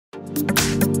Welcome,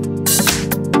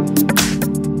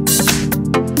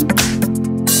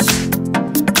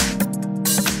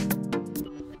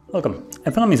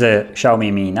 in front of me is a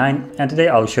XIAOMI Mi 9 and today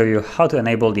I'll show you how to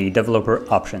enable the developer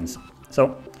options.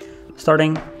 So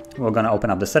starting, we're going to open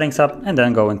up the settings app and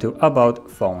then go into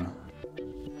About Phone.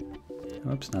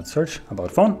 Oops, not search,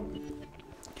 About Phone.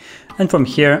 And from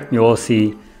here you will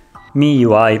see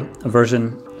MIUI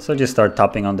version, so just start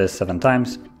tapping on this 7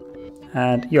 times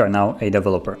and you are now a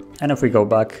developer. And if we go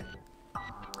back,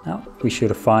 now we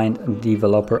should find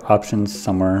developer options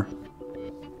somewhere.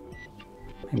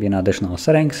 Maybe in additional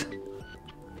settings.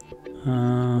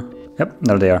 Yep,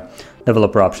 there they are,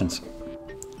 developer options.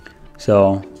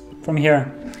 So from here,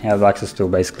 you have access to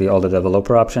basically all the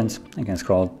developer options. You can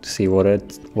scroll to see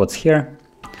what's here.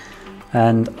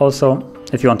 And also,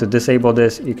 if you want to disable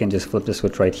this, you can just flip the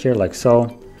switch right here, like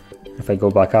so. If I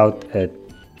go back out, it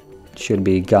should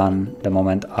be gone the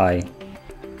moment I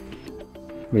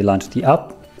relaunch the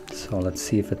app. So let's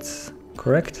see if it's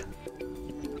correct.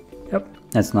 Yep,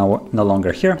 it's now no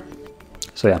longer here.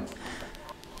 So yeah.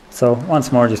 So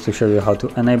once more, just to show you how to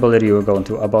enable it, you will go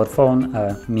into About Phone,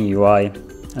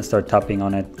 MIUI, and start tapping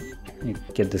on it. You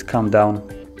get this countdown,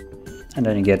 and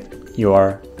then you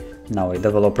are now a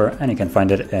developer, and you can find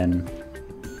it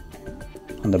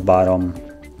on the bottom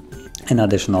in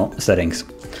additional settings.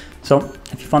 So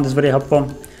if you found this video helpful,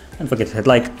 don't forget to hit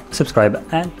like, subscribe,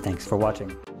 and thanks for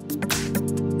watching.